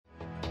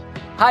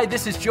Hi,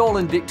 this is Joel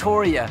and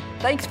Victoria.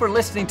 Thanks for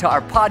listening to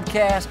our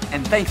podcast,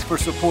 and thanks for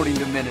supporting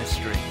the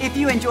ministry. If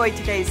you enjoyed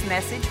today's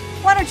message,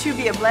 why don't you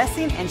be a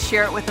blessing and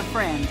share it with a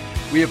friend?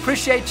 We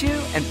appreciate you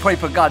and pray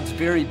for God's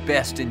very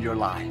best in your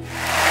life.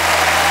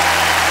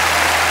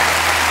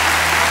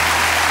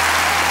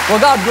 Well,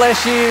 God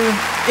bless you.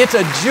 It's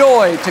a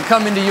joy to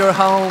come into your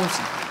homes.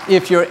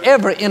 If you're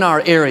ever in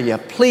our area,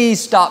 please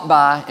stop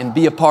by and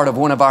be a part of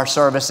one of our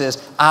services.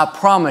 I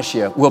promise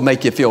you, we'll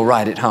make you feel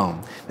right at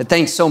home. But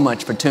thanks so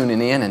much for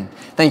tuning in, and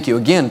thank you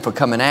again for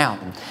coming out.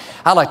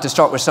 I'd like to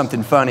start with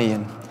something funny.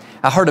 And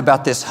I heard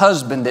about this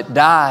husband that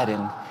died,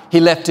 and he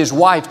left his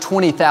wife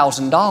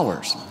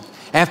 $20,000.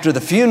 After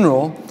the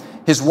funeral,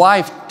 his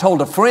wife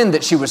told a friend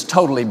that she was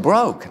totally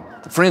broke.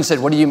 The friend said,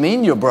 "What do you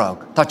mean you're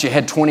broke? I thought you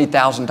had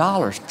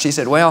 $20,000. She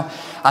said, "Well,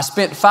 I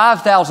spent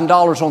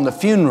 $5,000 on the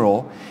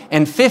funeral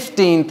and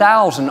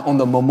 $15,000 on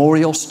the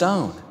memorial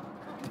stone."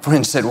 The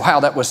friend said,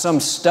 "Wow, that was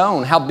some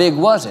stone. How big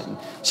was it?"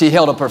 She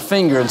held up her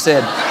finger and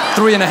said,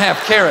 3.5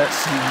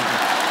 carats.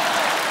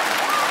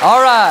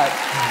 All right,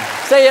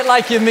 say it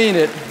like you mean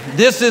it.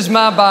 This is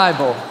my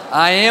Bible.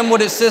 I am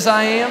what it says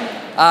I am.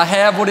 I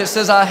have what it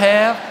says I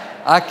have.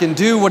 I can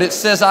do what it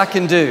says I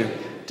can do.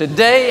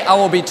 Today I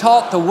will be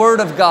taught the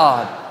Word of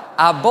God.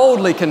 I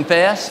boldly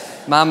confess,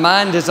 my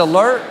mind is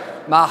alert,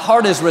 my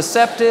heart is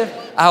receptive.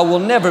 I will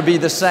never be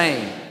the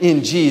same.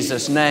 In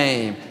Jesus'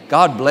 name,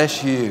 God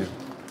bless you.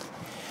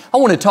 I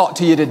want to talk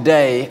to you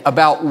today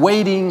about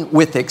waiting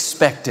with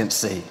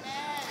expectancy.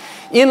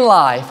 In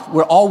life,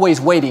 we're always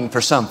waiting for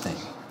something.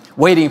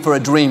 Waiting for a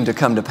dream to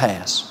come to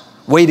pass.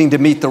 Waiting to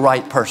meet the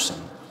right person.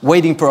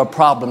 Waiting for a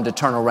problem to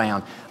turn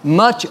around.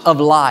 Much of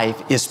life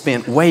is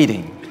spent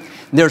waiting.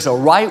 There's a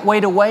right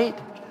way to wait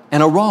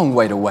and a wrong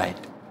way to wait.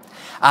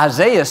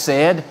 Isaiah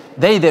said,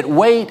 "They that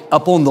wait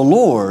upon the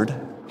Lord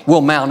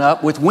will mount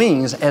up with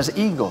wings as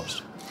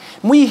eagles."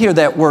 We hear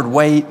that word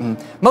wait, and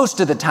most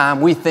of the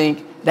time we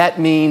think that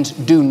means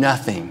do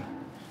nothing,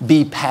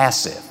 be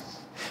passive.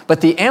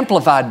 But the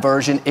Amplified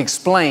Version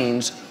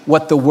explains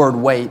what the word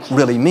wait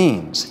really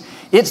means.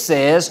 It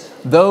says,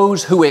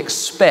 those who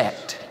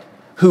expect,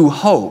 who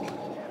hope,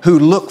 who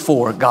look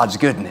for God's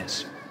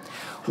goodness.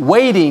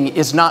 Waiting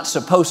is not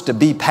supposed to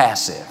be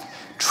passive.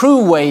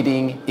 True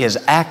waiting is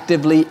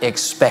actively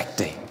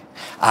expecting.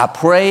 I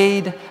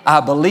prayed, I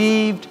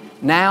believed,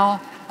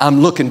 now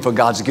I'm looking for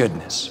God's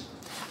goodness.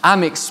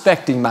 I'm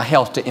expecting my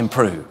health to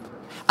improve.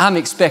 I'm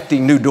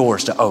expecting new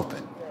doors to open.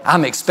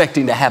 I'm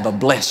expecting to have a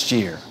blessed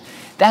year.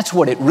 That's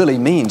what it really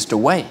means to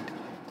wait.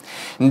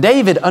 And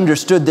David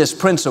understood this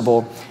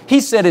principle.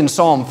 He said in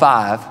Psalm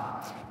 5,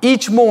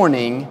 "Each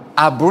morning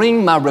I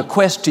bring my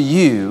request to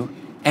you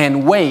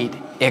and wait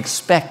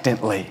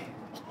expectantly."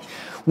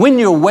 When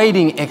you're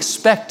waiting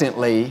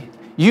expectantly,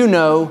 you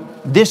know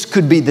this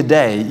could be the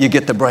day you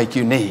get the break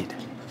you need.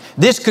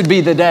 This could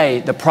be the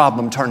day the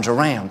problem turns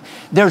around.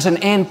 There's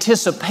an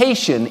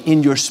anticipation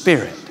in your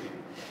spirit.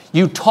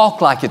 You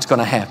talk like it's going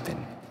to happen.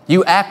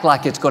 You act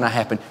like it's going to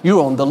happen.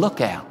 You're on the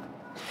lookout.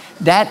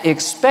 That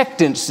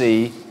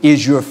expectancy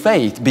is your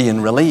faith being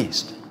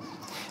released.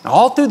 Now,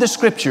 all through the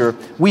Scripture,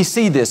 we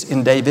see this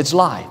in David's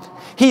life.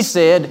 He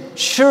said,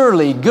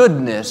 "Surely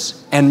goodness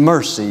and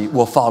mercy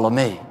will follow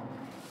me."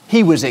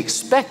 He was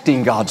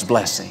expecting God's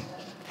blessing.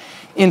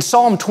 In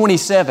Psalm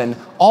 27,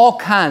 all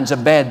kinds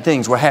of bad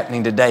things were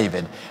happening to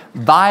David.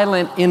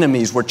 Violent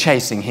enemies were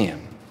chasing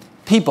him.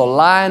 People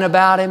lying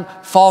about him,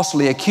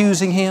 falsely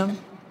accusing him.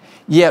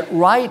 Yet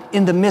right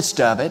in the midst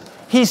of it,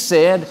 he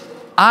said,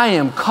 "I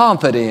am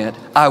confident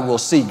I will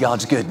see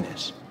God's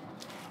goodness."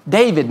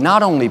 David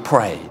not only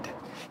prayed,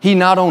 he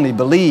not only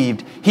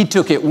believed, he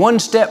took it one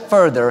step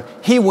further.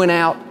 He went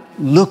out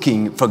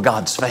looking for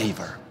God's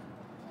favor.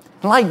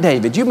 Like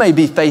David, you may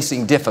be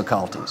facing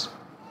difficulties.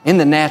 In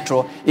the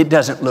natural, it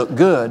doesn't look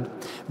good.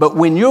 But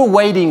when you're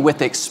waiting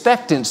with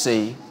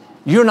expectancy,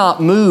 you're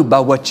not moved by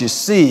what you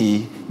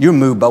see, you're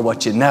moved by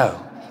what you know.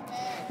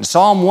 And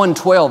Psalm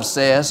 112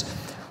 says,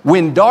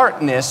 "When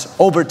darkness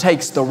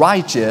overtakes the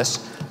righteous,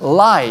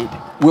 light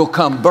will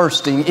come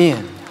bursting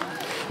in."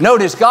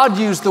 Notice God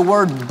used the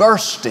word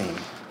bursting.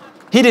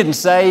 He didn't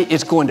say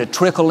it's going to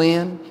trickle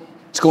in,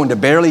 it's going to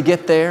barely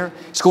get there,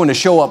 it's going to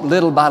show up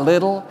little by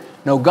little.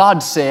 No,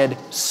 God said,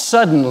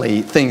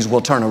 suddenly things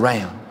will turn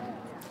around.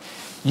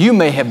 You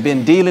may have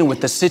been dealing with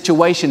the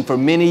situation for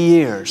many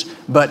years,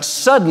 but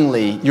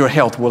suddenly your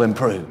health will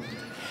improve.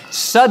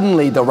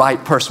 Suddenly the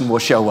right person will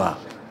show up.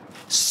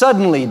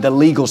 Suddenly the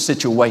legal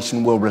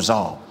situation will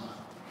resolve.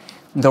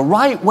 The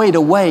right way to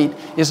wait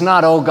is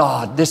not, "Oh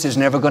God, this is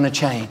never going to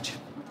change.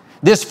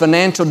 This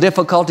financial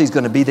difficulty is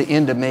going to be the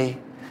end of me.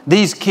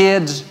 These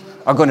kids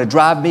are going to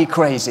drive me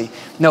crazy."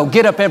 No,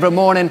 get up every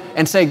morning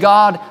and say,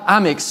 "God,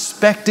 I'm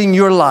expecting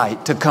your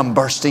light to come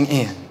bursting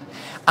in.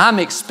 I'm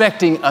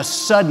expecting a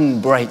sudden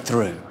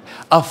breakthrough,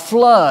 a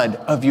flood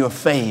of your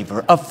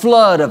favor, a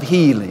flood of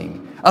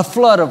healing, a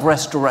flood of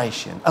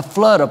restoration, a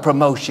flood of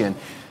promotion."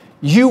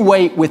 You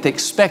wait with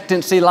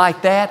expectancy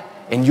like that,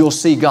 and you'll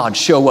see God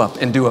show up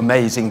and do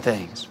amazing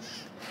things.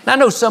 Now, I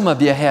know some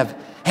of you have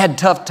had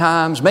tough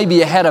times. Maybe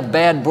you had a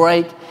bad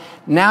break.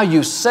 now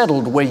you've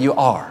settled where you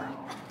are,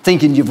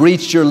 thinking you've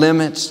reached your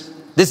limits.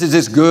 This is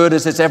as good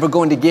as it's ever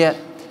going to get.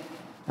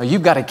 Now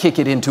you've got to kick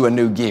it into a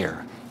new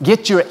gear.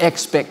 Get your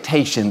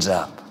expectations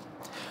up.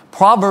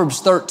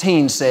 Proverbs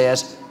 13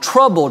 says,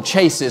 trouble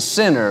chases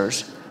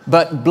sinners,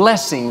 but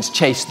blessings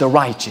chase the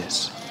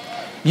righteous.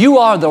 You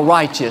are the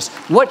righteous.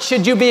 What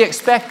should you be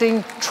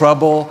expecting?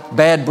 Trouble,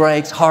 bad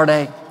breaks,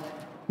 heartache?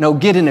 No,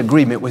 get in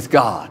agreement with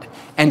God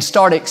and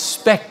start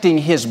expecting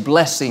His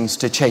blessings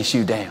to chase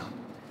you down.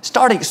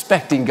 Start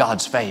expecting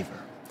God's favor.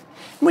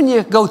 When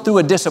you go through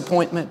a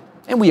disappointment,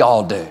 and we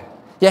all do,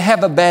 you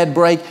have a bad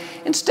break,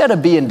 instead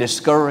of being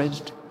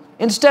discouraged,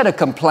 instead of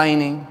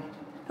complaining,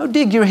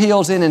 dig your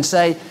heels in and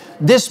say,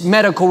 this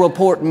medical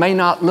report may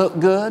not look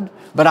good,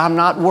 but I'm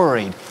not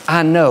worried.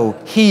 I know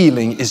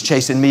healing is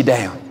chasing me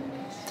down.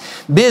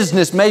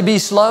 Business may be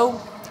slow.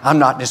 I'm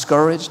not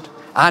discouraged.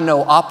 I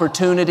know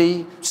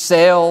opportunity,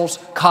 sales,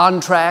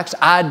 contracts,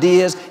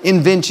 ideas,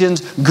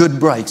 inventions, good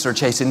breaks are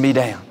chasing me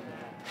down.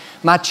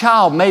 My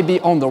child may be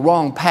on the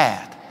wrong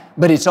path,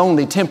 but it's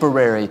only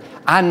temporary.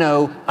 I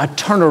know a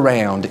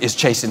turnaround is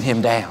chasing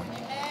him down.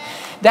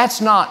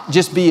 That's not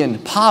just being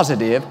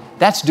positive.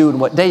 That's doing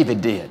what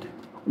David did,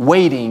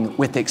 waiting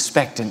with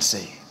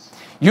expectancy.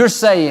 You're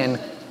saying,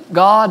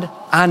 God,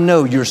 I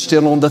know you're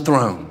still on the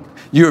throne.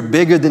 You're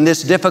bigger than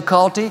this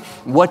difficulty.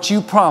 What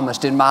you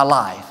promised in my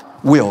life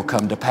will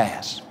come to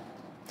pass.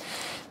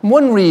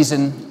 One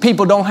reason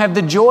people don't have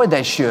the joy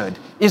they should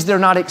is they're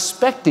not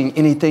expecting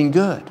anything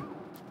good.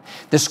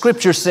 The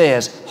scripture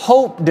says,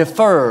 hope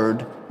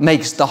deferred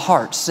makes the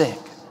heart sick.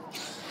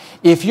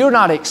 If you're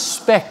not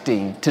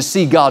expecting to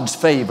see God's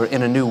favor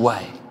in a new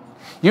way,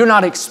 you're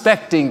not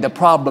expecting the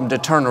problem to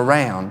turn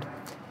around,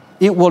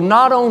 it will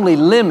not only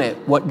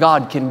limit what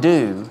God can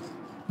do,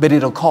 but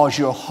it'll cause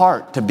your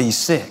heart to be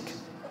sick.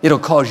 It'll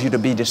cause you to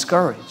be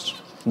discouraged.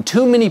 And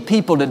too many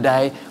people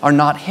today are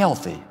not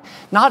healthy,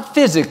 not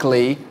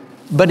physically,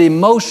 but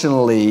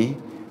emotionally,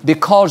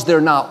 because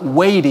they're not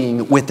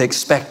waiting with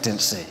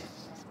expectancy.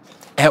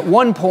 At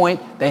one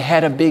point, they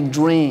had a big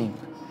dream.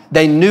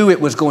 They knew it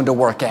was going to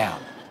work out,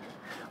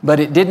 but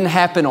it didn't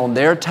happen on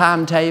their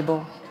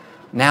timetable.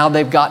 Now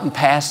they've gotten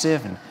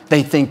passive and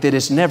they think that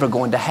it's never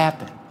going to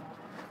happen.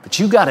 But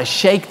you got to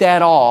shake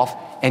that off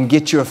and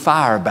get your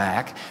fire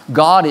back.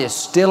 God is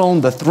still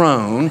on the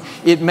throne.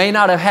 It may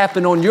not have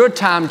happened on your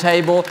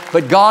timetable,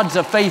 but God's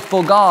a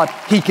faithful God.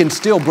 He can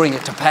still bring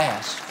it to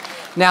pass.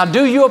 Now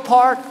do your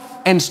part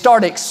and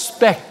start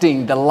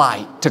expecting the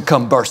light to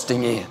come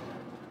bursting in.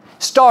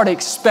 Start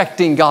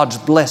expecting God's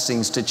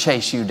blessings to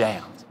chase you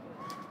down.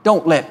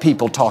 Don't let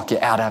people talk you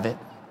out of it.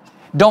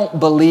 Don't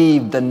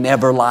believe the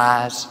never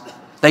lies.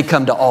 They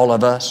come to all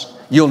of us.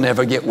 You'll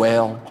never get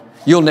well.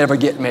 You'll never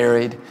get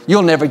married.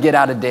 You'll never get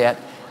out of debt.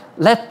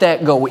 Let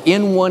that go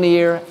in one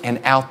ear and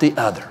out the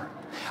other.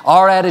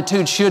 Our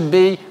attitude should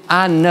be,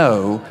 I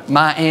know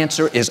my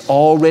answer is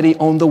already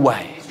on the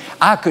way.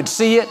 I could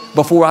see it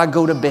before I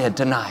go to bed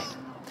tonight.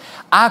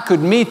 I could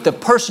meet the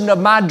person of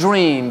my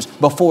dreams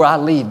before I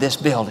leave this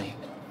building.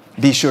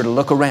 Be sure to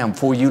look around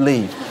before you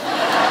leave.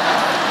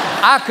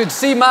 I could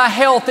see my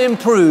health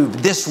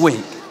improve this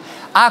week.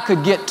 I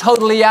could get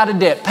totally out of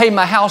debt, pay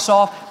my house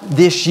off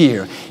this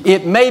year.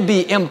 It may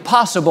be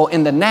impossible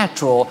in the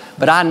natural,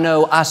 but I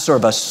know I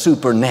serve a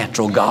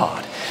supernatural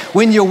God.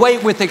 When you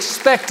wait with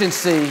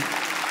expectancy,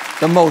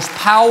 the most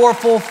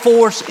powerful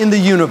force in the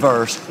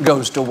universe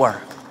goes to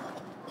work.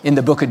 In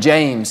the book of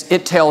James,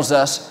 it tells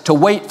us to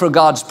wait for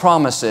God's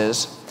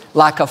promises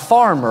like a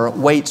farmer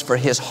waits for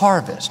his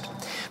harvest.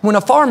 When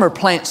a farmer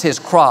plants his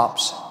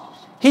crops,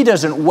 he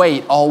doesn't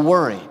wait all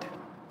worried.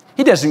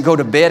 He doesn't go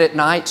to bed at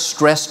night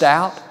stressed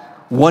out,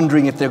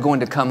 wondering if they're going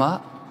to come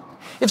up.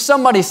 If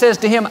somebody says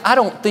to him, I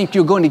don't think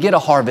you're going to get a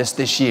harvest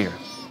this year,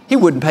 he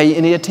wouldn't pay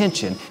any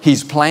attention.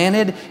 He's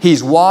planted,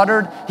 he's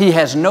watered, he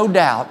has no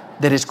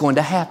doubt that it's going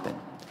to happen.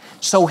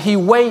 So he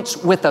waits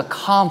with a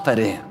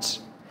confidence,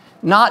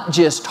 not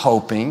just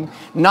hoping,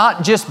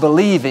 not just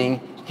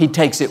believing. He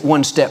takes it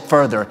one step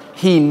further.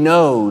 He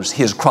knows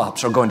his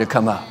crops are going to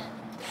come up.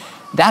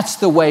 That's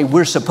the way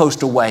we're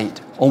supposed to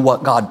wait on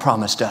what God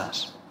promised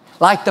us.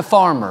 Like the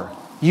farmer,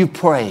 you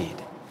prayed,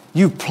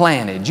 you've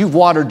planted, you've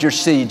watered your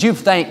seeds, you've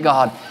thanked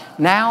God.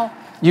 Now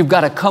you've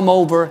got to come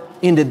over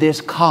into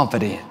this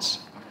confidence,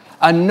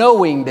 a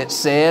knowing that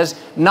says,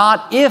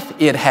 not if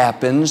it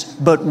happens,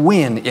 but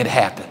when it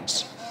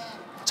happens.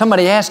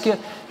 Somebody asks you,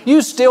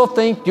 you still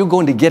think you're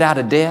going to get out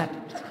of debt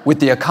with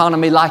the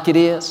economy like it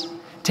is?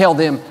 Tell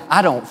them,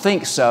 I don't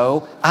think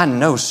so, I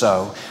know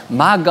so.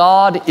 My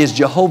God is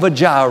Jehovah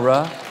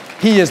Jireh.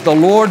 He is the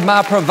Lord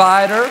my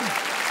provider.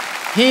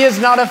 He is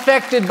not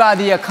affected by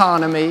the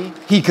economy.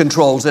 He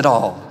controls it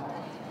all.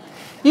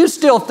 You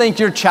still think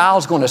your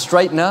child's going to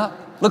straighten up?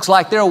 Looks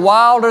like they're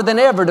wilder than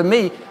ever to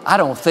me. I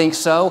don't think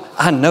so.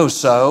 I know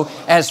so.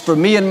 As for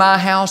me and my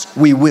house,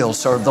 we will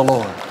serve the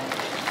Lord.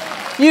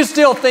 You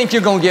still think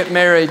you're going to get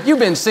married. You've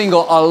been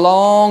single a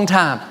long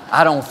time.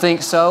 I don't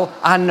think so.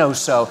 I know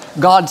so.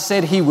 God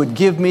said He would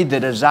give me the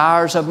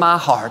desires of my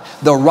heart.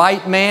 The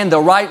right man, the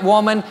right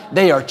woman,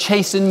 they are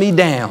chasing me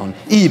down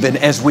even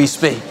as we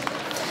speak.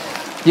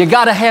 You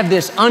got to have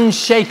this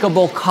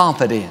unshakable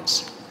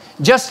confidence.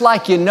 Just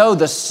like you know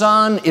the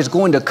sun is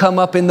going to come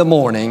up in the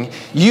morning,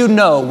 you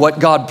know what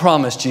God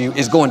promised you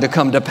is going to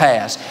come to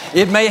pass.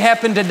 It may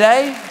happen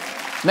today,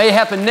 may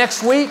happen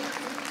next week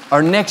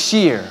or next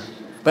year,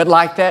 but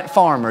like that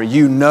farmer,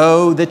 you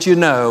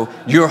know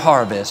your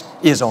harvest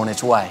is on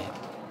its way.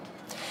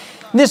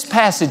 This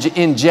passage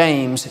in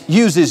James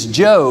uses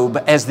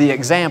Job as the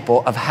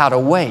example of how to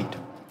wait.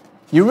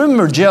 You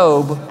remember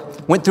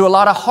Job went through a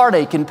lot of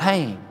heartache and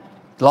pain.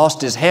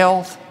 Lost his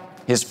health,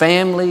 his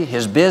family,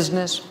 his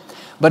business.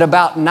 But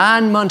about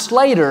 9 months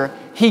later,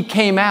 he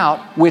came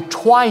out with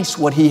twice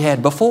what he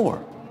had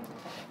before.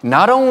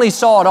 Not only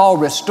saw it all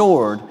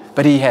restored,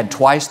 but he had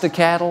twice the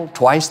cattle,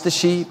 twice the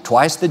sheep,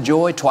 twice the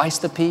joy, twice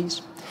the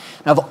peace.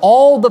 Now, of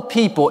all the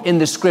people in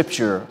the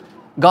Scripture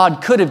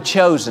God could have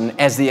chosen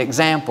as the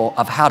example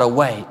of how to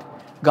wait,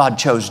 God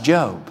chose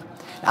Job.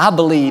 I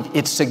believe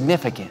it's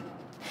significant.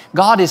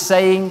 God is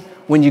saying,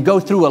 when you go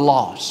through a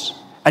loss,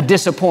 a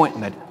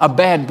disappointment, a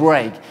bad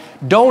break,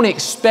 don't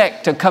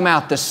expect to come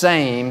out the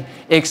same.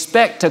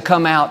 Expect to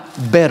come out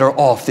better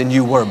off than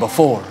you were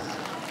before.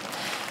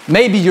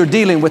 Maybe you're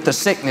dealing with a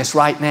sickness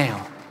right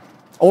now,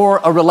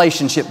 or a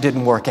relationship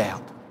didn't work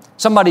out.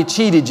 Somebody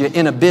cheated you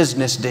in a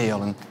business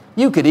deal, and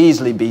you could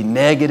easily be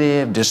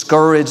negative,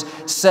 discouraged,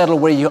 settle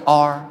where you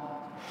are.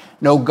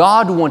 No,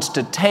 God wants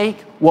to take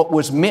what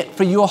was meant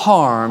for your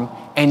harm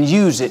and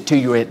use it to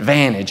your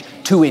advantage,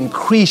 to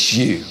increase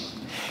you.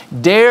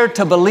 Dare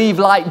to believe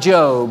like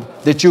Job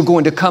that you're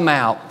going to come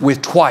out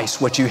with twice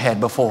what you had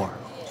before.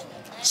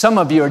 Some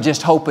of you are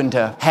just hoping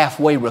to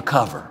halfway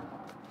recover.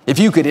 If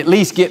you could at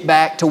least get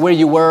back to where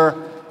you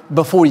were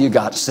before you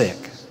got sick,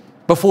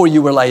 before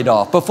you were laid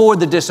off, before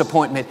the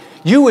disappointment,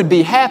 you would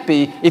be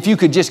happy if you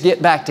could just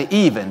get back to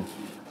even.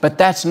 But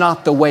that's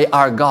not the way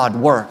our God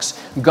works.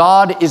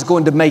 God is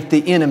going to make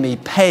the enemy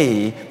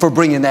pay for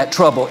bringing that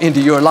trouble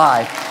into your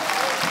life.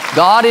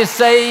 God is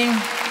saying,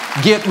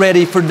 get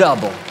ready for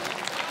double.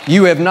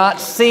 You have not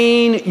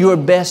seen your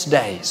best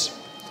days.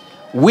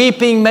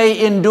 Weeping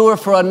may endure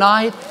for a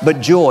night, but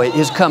joy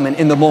is coming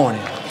in the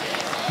morning.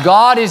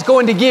 God is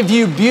going to give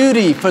you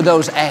beauty for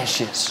those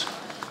ashes.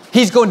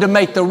 He's going to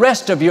make the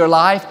rest of your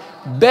life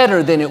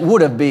better than it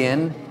would have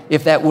been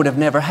if that would have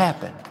never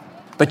happened.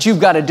 But you've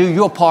got to do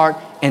your part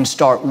and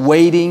start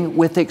waiting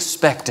with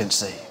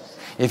expectancy.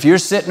 If you're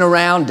sitting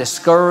around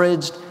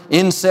discouraged,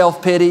 in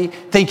self-pity,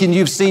 thinking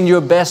you've seen your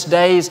best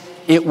days,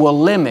 it will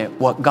limit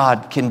what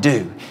God can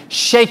do.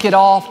 Shake it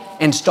off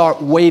and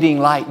start waiting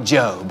like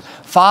Job.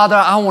 Father,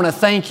 I want to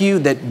thank you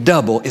that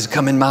double is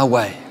coming my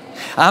way.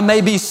 I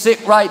may be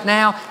sick right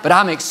now, but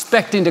I'm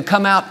expecting to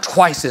come out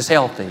twice as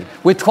healthy,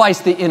 with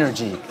twice the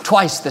energy,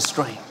 twice the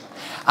strength.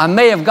 I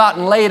may have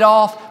gotten laid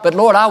off, but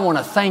Lord, I want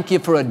to thank you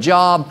for a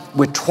job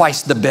with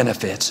twice the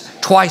benefits,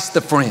 twice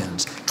the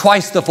friends,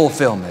 twice the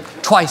fulfillment,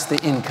 twice the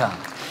income.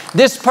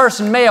 This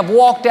person may have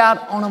walked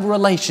out on a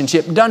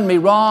relationship, done me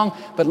wrong,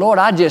 but Lord,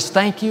 I just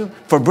thank you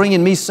for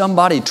bringing me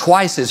somebody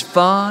twice as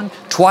fun,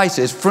 twice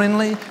as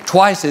friendly,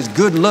 twice as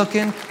good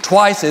looking,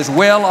 twice as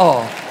well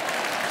off.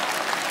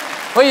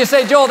 Well, you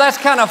say, Joel, that's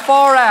kind of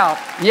far out.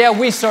 Yeah,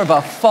 we serve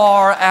a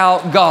far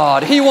out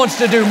God. He wants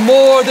to do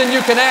more than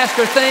you can ask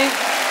or think.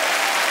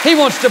 He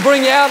wants to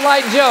bring you out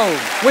like Job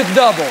with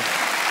double.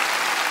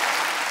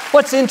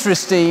 What's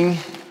interesting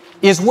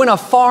is when a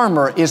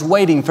farmer is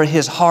waiting for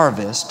his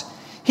harvest,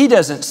 he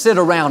doesn't sit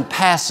around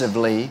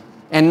passively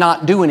and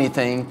not do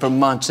anything for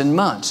months and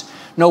months.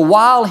 No,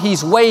 while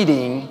he's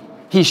waiting,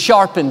 he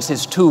sharpens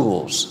his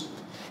tools.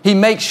 He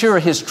makes sure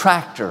his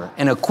tractor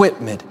and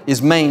equipment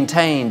is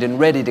maintained and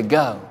ready to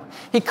go.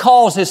 He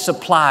calls his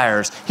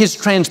suppliers, his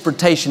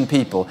transportation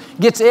people,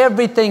 gets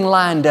everything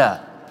lined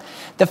up.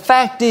 The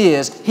fact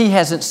is, he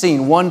hasn't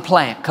seen one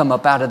plant come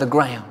up out of the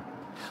ground.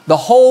 The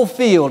whole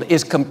field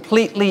is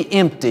completely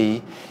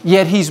empty,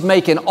 yet he's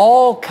making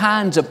all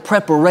kinds of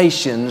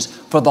preparations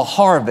for the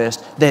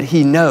harvest that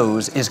he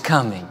knows is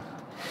coming.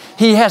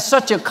 He has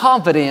such a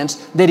confidence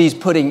that he's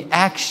putting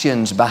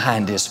actions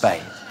behind his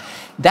faith.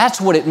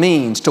 That's what it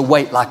means to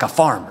wait like a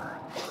farmer.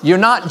 You're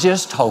not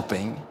just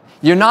hoping,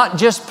 you're not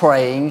just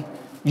praying,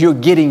 you're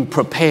getting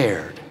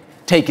prepared,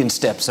 taking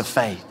steps of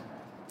faith.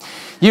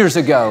 Years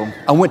ago,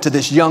 I went to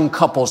this young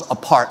couple's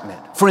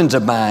apartment, friends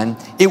of mine.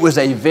 It was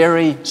a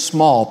very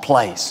small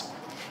place.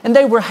 And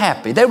they were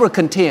happy, they were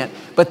content,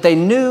 but they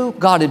knew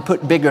God had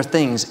put bigger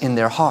things in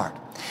their heart.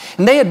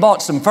 And they had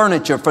bought some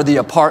furniture for the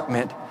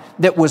apartment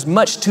that was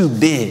much too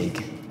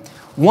big.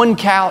 One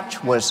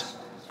couch was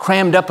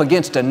crammed up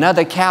against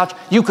another couch.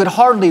 You could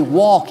hardly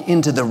walk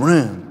into the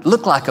room. It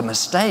looked like a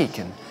mistake.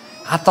 And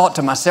I thought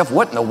to myself,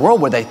 what in the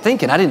world were they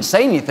thinking? I didn't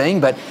say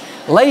anything, but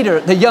later,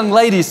 the young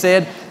lady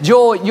said,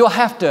 Joel, you'll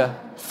have to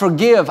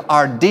forgive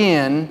our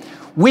den.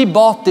 We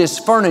bought this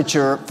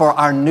furniture for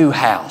our new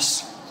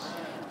house.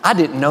 I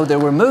didn't know they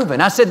were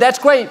moving. I said, that's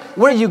great.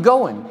 Where are you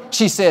going?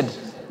 She said,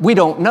 we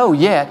don't know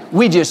yet.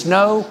 We just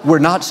know we're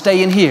not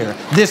staying here.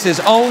 This is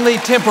only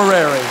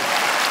temporary.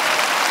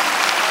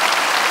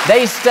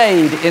 They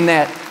stayed in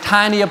that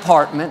tiny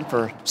apartment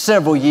for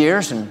several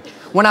years, and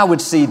when I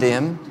would see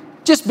them,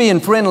 just being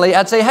friendly,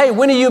 I'd say, "Hey,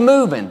 when are you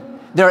moving?"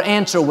 Their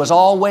answer was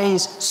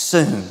always,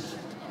 "Soon."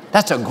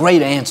 That's a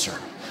great answer.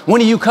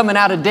 "When are you coming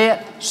out of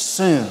debt?"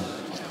 "Soon."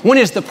 "When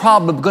is the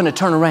problem going to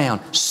turn around?"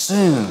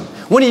 "Soon."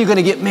 "When are you going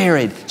to get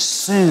married?"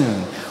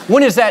 "Soon."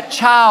 "When is that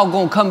child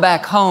going to come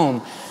back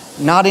home?"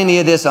 Not any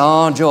of this,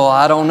 "Oh, Joel,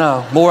 I don't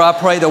know. More I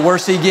pray, the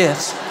worse he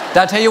gets."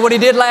 Did I tell you what he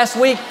did last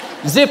week?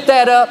 Zip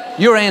that up.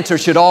 Your answer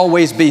should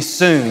always be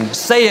soon.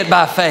 Say it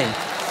by faith.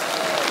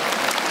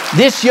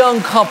 This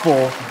young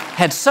couple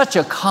had such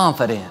a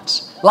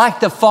confidence. Like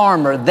the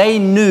farmer, they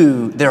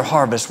knew their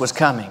harvest was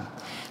coming.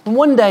 And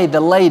one day the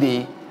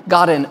lady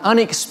got an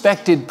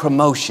unexpected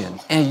promotion,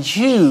 a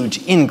huge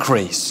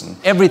increase. And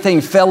everything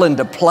fell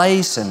into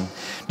place. And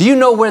do you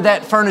know where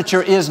that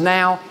furniture is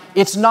now?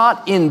 It's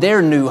not in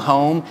their new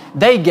home.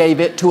 They gave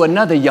it to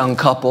another young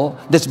couple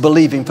that's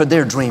believing for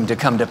their dream to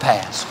come to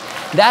pass.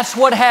 That's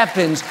what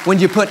happens when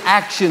you put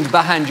actions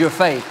behind your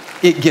faith.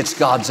 It gets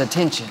God's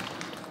attention.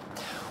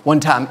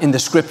 One time in the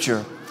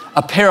scripture,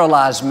 a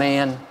paralyzed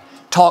man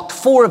talked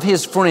 4 of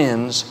his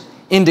friends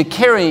into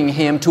carrying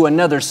him to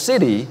another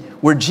city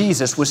where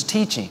Jesus was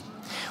teaching.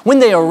 When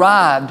they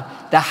arrived,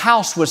 the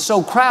house was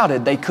so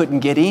crowded they couldn't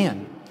get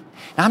in.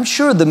 Now, I'm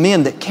sure the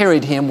men that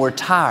carried him were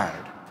tired.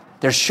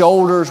 Their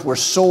shoulders were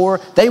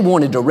sore. They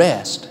wanted to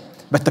rest.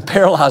 But the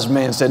paralyzed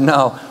man said,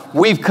 "No,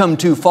 we've come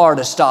too far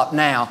to stop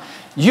now.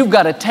 You've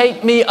got to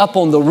take me up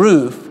on the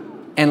roof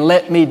and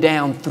let me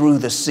down through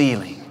the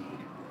ceiling."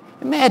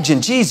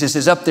 Imagine Jesus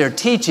is up there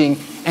teaching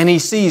and he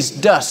sees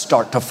dust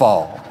start to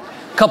fall.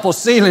 A couple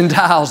ceiling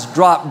tiles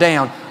drop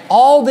down.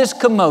 All this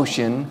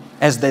commotion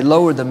as they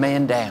lower the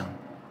man down.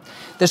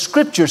 The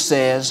scripture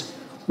says,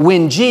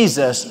 when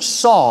Jesus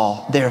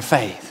saw their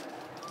faith.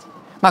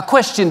 My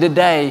question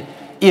today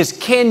is,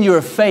 can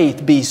your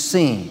faith be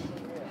seen?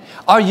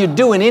 Are you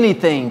doing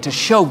anything to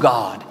show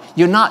God?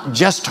 You're not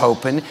just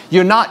hoping,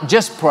 you're not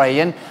just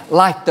praying.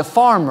 Like the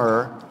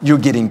farmer, you're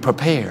getting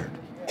prepared.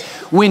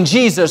 When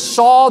Jesus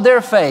saw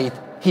their faith,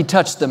 He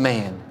touched the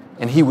man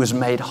and he was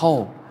made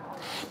whole.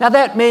 Now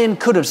that man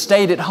could have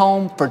stayed at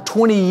home for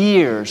 20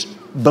 years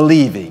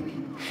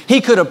believing. He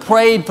could have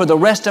prayed for the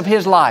rest of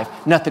his life.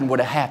 Nothing would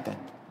have happened.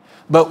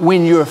 But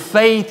when your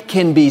faith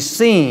can be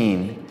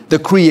seen, the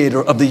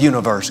Creator of the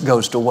universe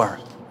goes to work.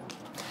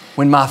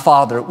 When my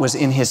father was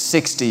in his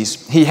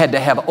 60s, he had to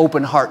have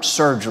open heart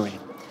surgery.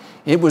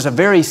 It was a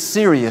very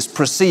serious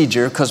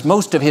procedure because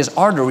most of his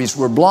arteries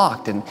were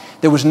blocked and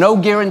there was no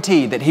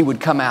guarantee that he would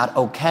come out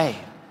okay.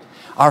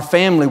 Our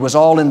family was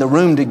all in the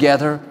room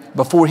together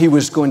before he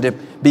was going to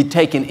be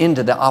taken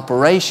into the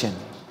operation.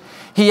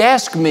 He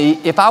asked me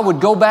if I would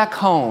go back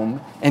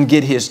home and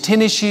get his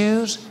tennis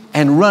shoes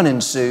and running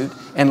suit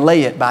and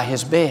lay it by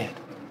his bed.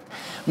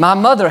 My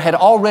mother had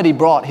already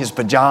brought his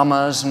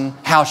pajamas and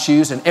house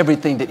shoes and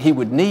everything that he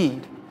would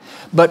need.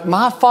 But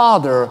my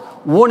father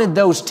wanted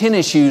those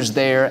tennis shoes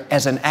there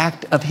as an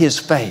act of his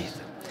faith.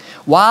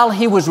 While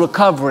he was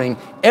recovering,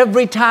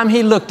 every time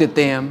he looked at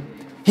them,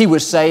 he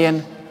was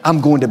saying,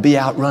 I'm going to be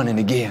out running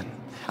again.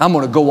 I'm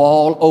going to go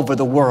all over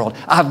the world.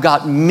 I've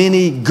got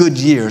many good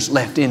years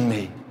left in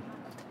me.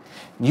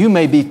 You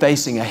may be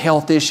facing a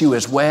health issue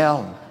as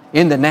well.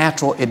 In the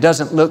natural, it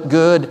doesn't look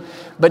good,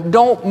 but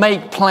don't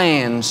make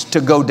plans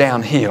to go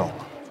downhill.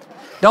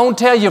 Don't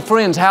tell your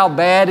friends how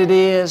bad it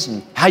is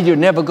and how you're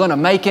never going to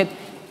make it.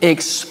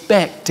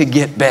 Expect to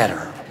get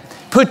better.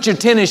 Put your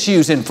tennis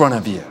shoes in front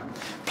of you.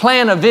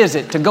 Plan a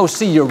visit to go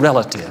see your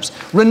relatives.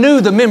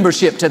 Renew the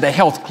membership to the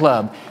health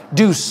club.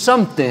 Do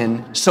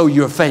something so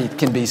your faith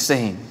can be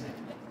seen.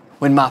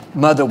 When my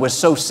mother was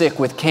so sick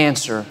with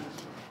cancer,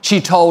 she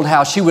told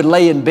how she would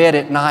lay in bed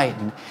at night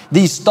and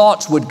these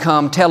thoughts would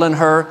come telling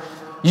her,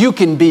 you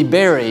can be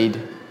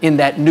buried in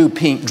that new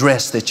pink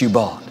dress that you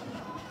bought.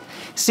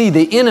 See,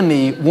 the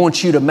enemy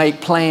wants you to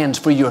make plans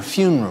for your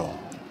funeral.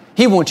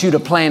 He wants you to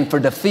plan for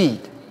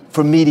defeat,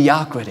 for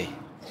mediocrity.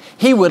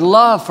 He would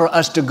love for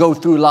us to go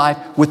through life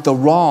with the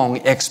wrong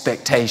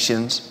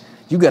expectations.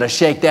 You got to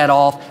shake that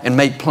off and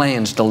make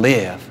plans to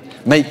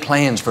live. Make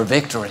plans for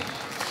victory.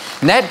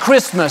 And that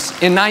Christmas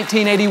in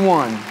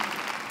 1981,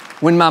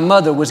 when my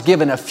mother was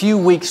given a few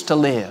weeks to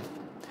live,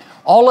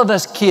 all of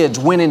us kids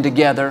went in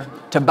together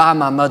to buy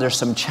my mother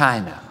some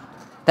china.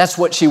 That's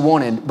what she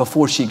wanted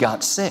before she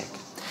got sick.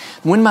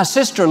 When my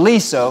sister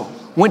Lisa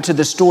went to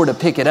the store to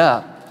pick it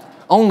up,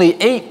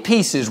 only 8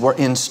 pieces were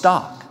in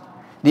stock.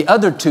 The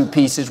other 2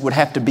 pieces would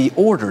have to be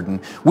ordered, and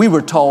we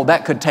were told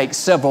that could take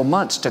several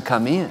months to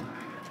come in.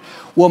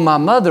 Well, my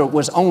mother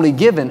was only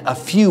given a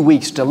few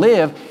weeks to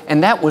live,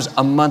 and that was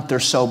a month or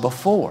so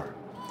before.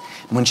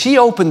 When she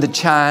opened the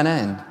china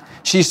and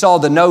she saw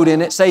the note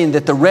in it saying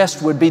that the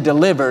rest would be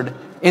delivered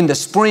in the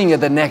spring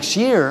of the next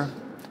year,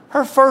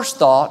 her first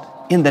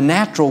thought in the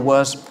natural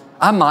was,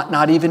 I might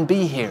not even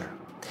be here.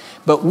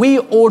 But we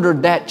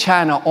ordered that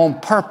china on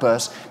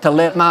purpose to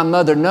let my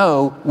mother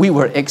know we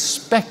were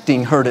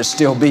expecting her to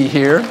still be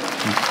here.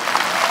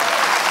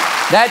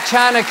 That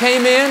china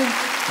came in.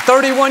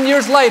 31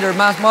 years later,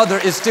 my mother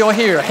is still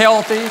here,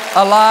 healthy,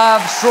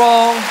 alive,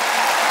 strong.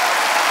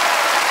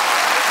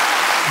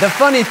 The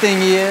funny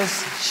thing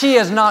is, she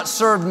has not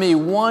served me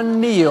one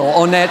meal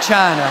on that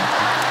china.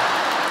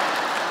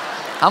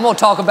 I'm going to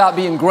talk about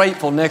being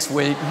grateful next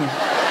week.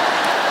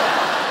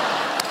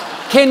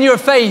 Can your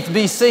faith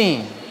be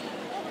seen?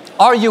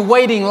 Are you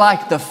waiting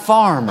like the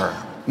farmer,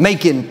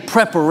 making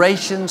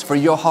preparations for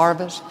your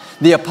harvest?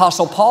 The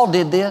Apostle Paul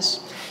did this.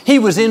 He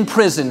was in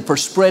prison for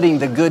spreading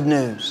the good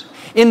news.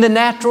 In the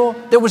natural,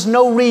 there was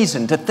no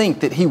reason to think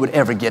that he would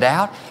ever get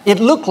out.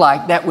 It looked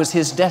like that was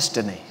his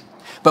destiny.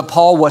 But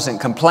Paul wasn't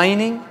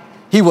complaining.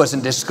 He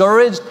wasn't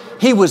discouraged.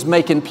 He was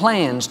making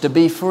plans to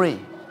be free.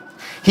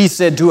 He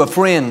said to a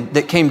friend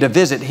that came to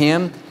visit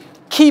him,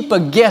 "Keep a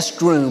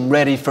guest room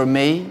ready for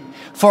me,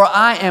 for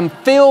I am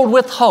filled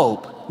with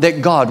hope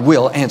that God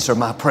will answer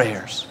my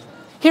prayers."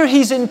 Here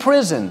he's in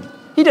prison.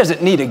 He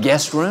doesn't need a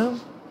guest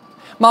room.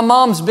 My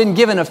mom's been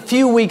given a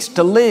few weeks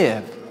to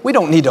live. We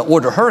don't need to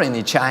order her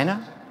any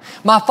china.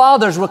 My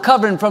father's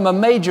recovering from a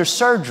major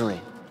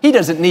surgery. He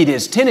doesn't need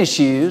his tennis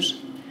shoes.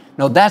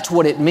 No, that's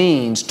what it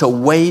means to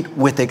wait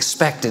with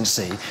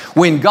expectancy.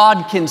 When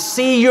God can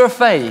see your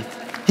faith,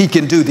 He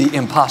can do the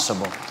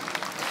impossible.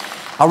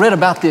 I read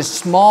about this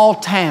small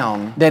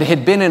town that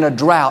had been in a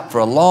drought for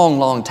a long,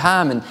 long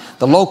time, and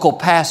the local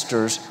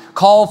pastors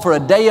called for a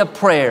day of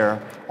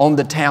prayer on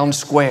the town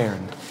square.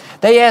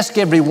 They asked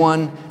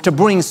everyone to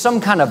bring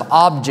some kind of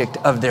object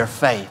of their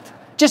faith,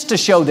 just to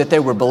show that they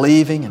were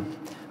believing. And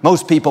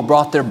most people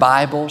brought their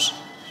Bibles.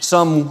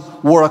 Some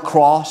wore a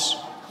cross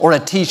or a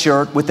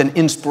t-shirt with an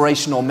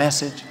inspirational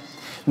message.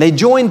 They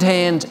joined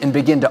hands and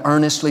began to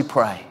earnestly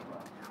pray.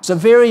 It's a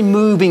very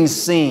moving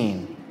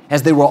scene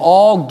as they were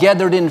all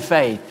gathered in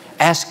faith,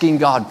 asking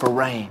God for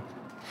rain.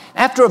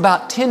 After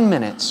about 10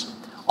 minutes,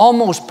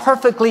 almost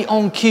perfectly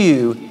on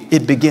cue,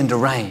 it began to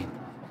rain.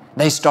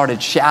 They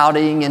started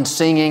shouting and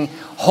singing,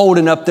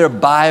 holding up their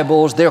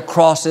Bibles, their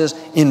crosses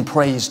in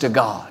praise to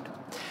God.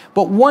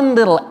 But one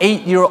little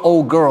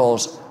 8-year-old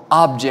girl's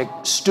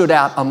object stood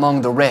out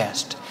among the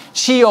rest.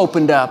 She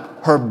opened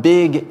up her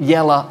big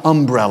yellow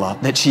umbrella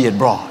that she had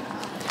brought.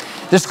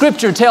 The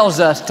scripture tells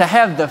us to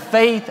have the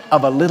faith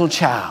of a little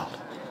child.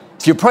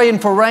 If you're praying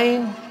for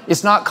rain,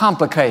 it's not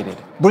complicated.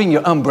 Bring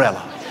your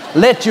umbrella.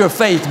 Let your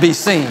faith be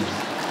seen.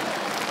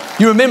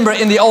 You remember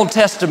in the Old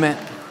Testament,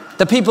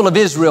 the people of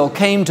Israel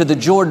came to the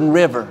Jordan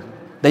River.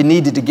 They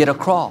needed to get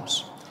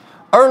across.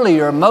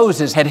 Earlier,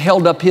 Moses had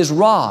held up his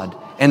rod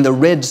and the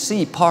Red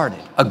Sea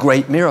parted, a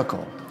great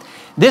miracle.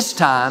 This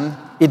time,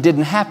 it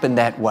didn't happen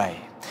that way.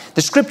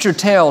 The scripture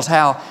tells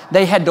how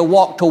they had to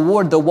walk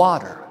toward the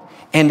water,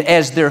 and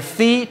as their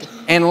feet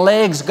and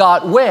legs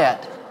got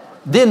wet,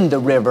 then the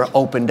river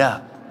opened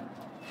up.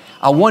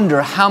 I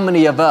wonder how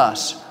many of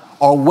us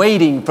are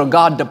waiting for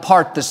God to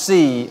part the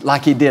sea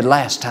like He did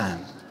last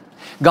time.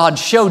 God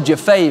showed you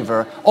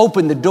favor,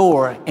 opened the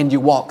door, and you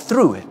walked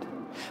through it.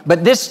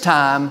 But this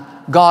time,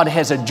 God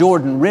has a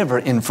Jordan River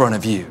in front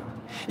of you.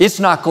 It's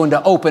not going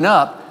to open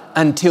up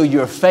until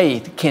your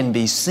faith can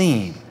be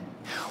seen.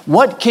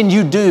 What can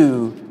you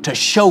do to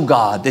show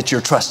God that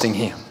you're trusting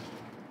Him?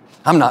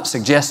 I'm not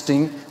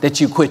suggesting that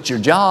you quit your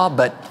job,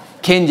 but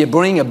can you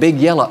bring a big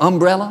yellow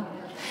umbrella?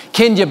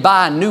 Can you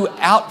buy a new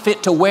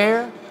outfit to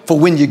wear for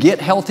when you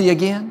get healthy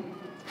again?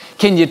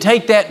 Can you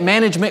take that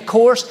management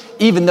course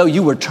even though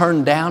you were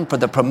turned down for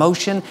the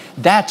promotion?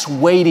 That's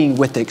waiting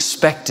with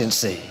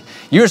expectancy.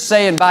 You're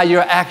saying by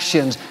your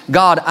actions,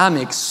 God, I'm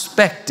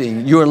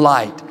expecting your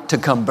light to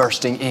come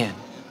bursting in.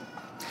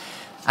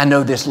 I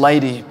know this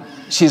lady,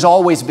 she's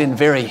always been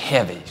very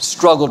heavy,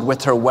 struggled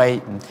with her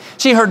weight. And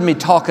she heard me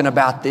talking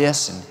about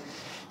this, and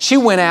she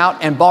went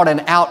out and bought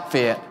an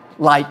outfit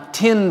like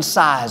 10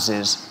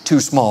 sizes too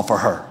small for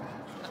her.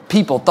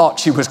 People thought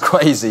she was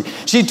crazy.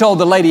 She told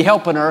the lady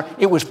helping her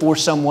it was for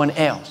someone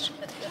else.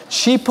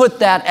 She put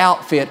that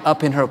outfit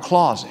up in her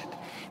closet.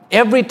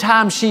 Every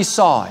time she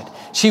saw it,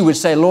 she would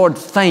say, Lord,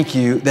 thank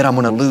you that I'm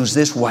going to lose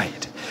this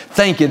weight.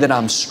 Thank you that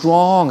I'm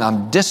strong,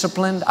 I'm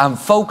disciplined, I'm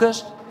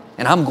focused,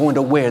 and I'm going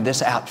to wear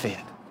this outfit.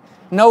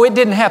 No, it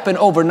didn't happen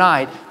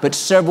overnight, but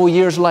several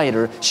years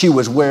later, she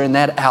was wearing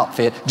that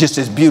outfit just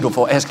as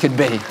beautiful as could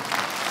be.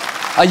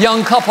 A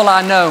young couple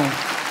I know,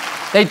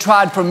 they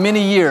tried for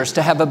many years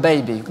to have a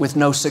baby with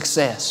no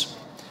success.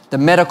 The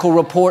medical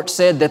report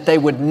said that they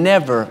would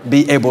never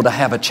be able to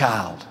have a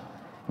child.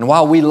 And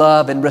while we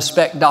love and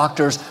respect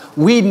doctors,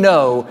 we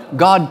know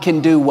God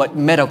can do what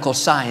medical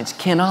science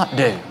cannot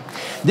do.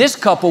 This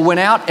couple went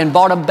out and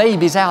bought a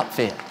baby's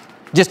outfit,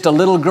 just a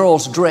little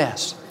girl's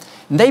dress.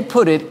 And they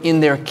put it in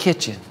their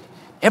kitchen.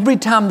 Every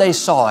time they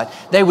saw it,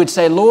 they would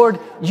say, Lord,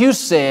 you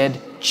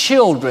said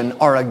children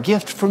are a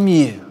gift from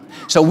you.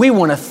 So we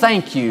want to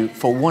thank you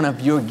for one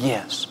of your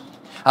gifts.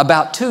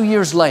 About 2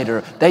 years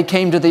later, they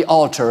came to the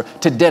altar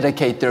to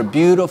dedicate their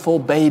beautiful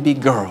baby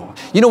girl.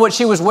 You know what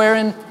she was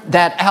wearing?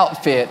 That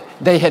outfit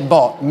they had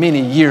bought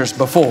many years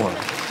before.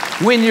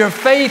 When your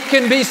faith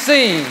can be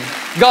seen,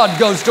 God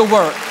goes to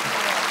work.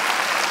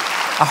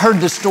 I heard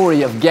the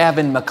story of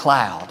Gavin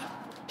MacLeod.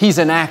 He's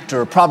an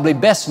actor, probably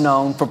best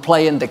known for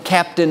playing the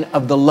captain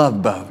of the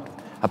Love Boat,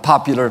 a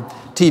popular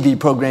TV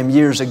program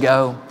years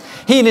ago.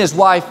 He and his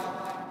wife,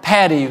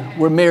 Patty,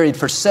 were married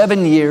for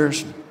 7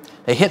 years.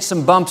 They hit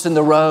some bumps in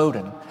the road,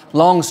 and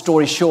long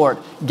story short,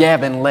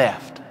 Gavin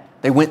left.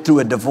 They went through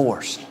a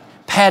divorce.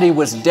 Patty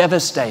was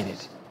devastated.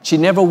 She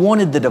never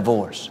wanted the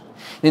divorce.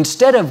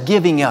 Instead of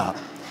giving up,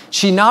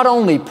 she not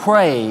only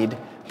prayed,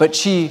 but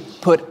she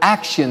put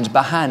actions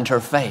behind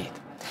her faith.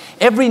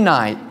 Every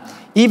night,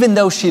 even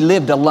though she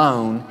lived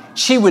alone,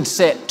 she would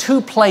set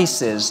 2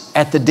 places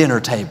at the dinner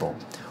table,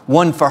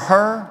 one for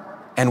her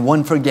and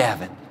one for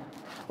Gavin.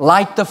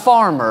 Like the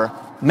farmer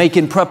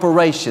making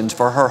preparations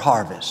for her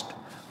harvest.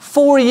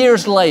 4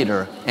 years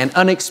later, an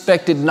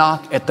unexpected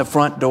knock at the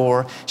front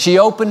door. She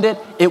opened it.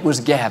 It was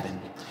Gavin.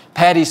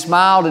 Patty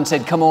smiled and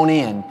said, "Come on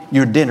in.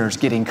 Your dinner's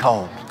getting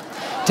cold."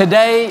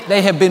 Today,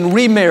 they have been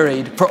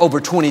remarried for over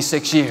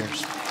 26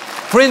 years.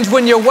 Friends,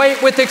 when you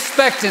wait with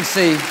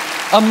expectancy,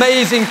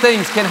 amazing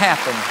things can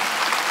happen.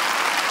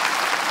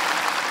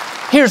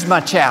 Here's my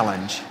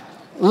challenge.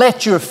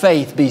 Let your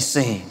faith be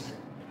seen.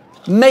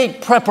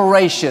 Make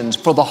preparations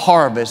for the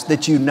harvest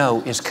that you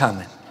know is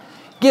coming.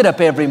 Get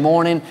up every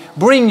morning,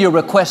 bring your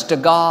request to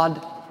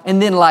God,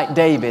 and then like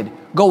David,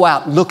 go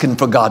out looking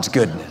for God's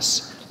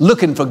goodness,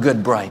 looking for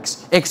good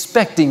breaks,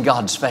 expecting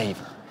God's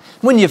favor.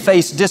 When you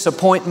face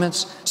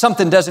disappointments,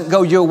 something doesn't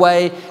go your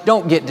way,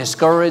 don't get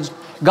discouraged.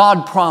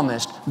 God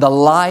promised the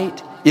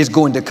light is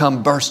going to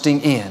come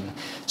bursting in.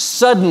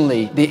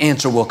 Suddenly, the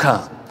answer will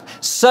come.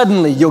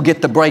 Suddenly, you'll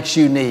get the breaks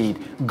you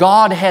need.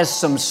 God has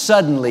some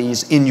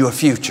suddenlies in your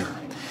future.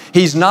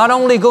 He's not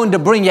only going to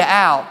bring you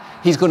out,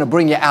 He's going to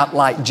bring you out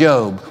like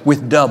Job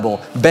with double,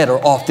 better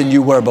off than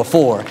you were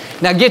before.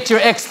 Now get your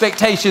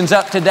expectations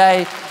up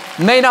today.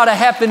 May not have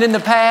happened in the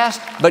past,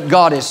 but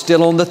God is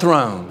still on the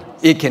throne.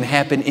 It can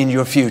happen in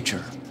your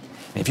future.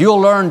 If you'll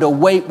learn to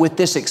wait with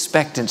this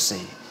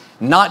expectancy,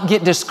 not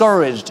get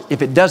discouraged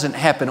if it doesn't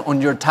happen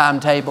on your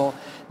timetable,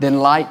 then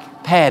like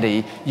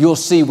Patty, you'll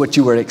see what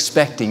you were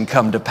expecting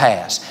come to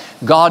pass.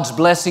 God's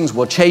blessings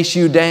will chase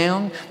you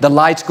down. The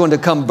light's going to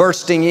come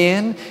bursting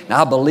in. And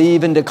I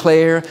believe and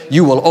declare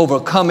you will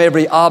overcome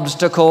every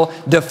obstacle,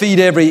 defeat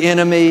every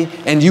enemy,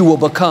 and you will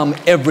become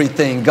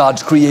everything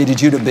God's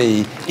created you to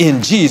be.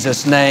 In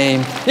Jesus'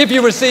 name. If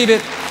you receive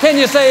it, can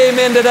you say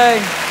amen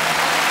today?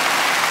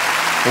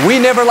 We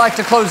never like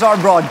to close our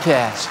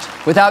broadcast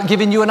without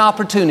giving you an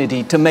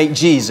opportunity to make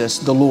Jesus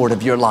the Lord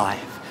of your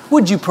life.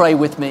 Would you pray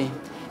with me?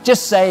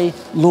 Just say,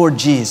 "Lord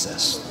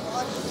Jesus,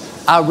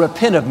 I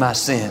repent of my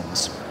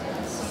sins.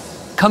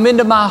 Come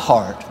into my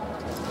heart.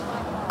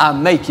 I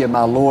make you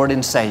my Lord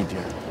and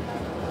Savior."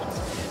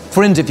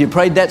 Friends, if you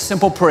prayed that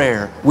simple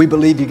prayer, we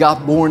believe you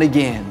got born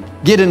again.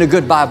 Get in a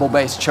good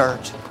Bible-based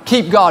church.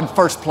 Keep God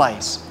first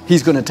place.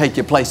 He's going to take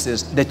you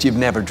places that you've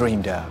never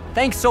dreamed of.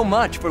 Thanks so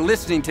much for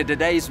listening to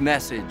today's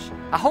message.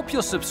 I hope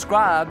you'll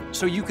subscribe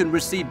so you can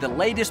receive the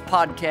latest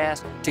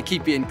podcast to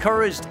keep you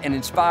encouraged and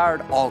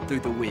inspired all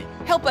through the week.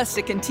 Help us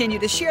to continue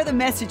to share the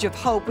message of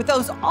hope with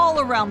those all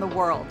around the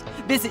world.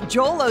 Visit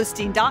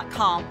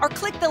joelosteen.com or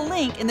click the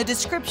link in the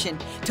description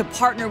to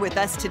partner with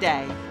us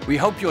today. We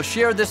hope you'll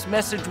share this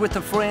message with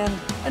a friend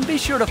and be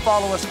sure to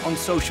follow us on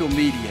social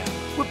media.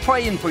 We're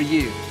praying for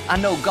you. I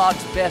know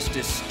God's best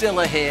is still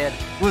ahead.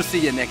 We'll see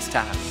you next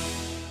time.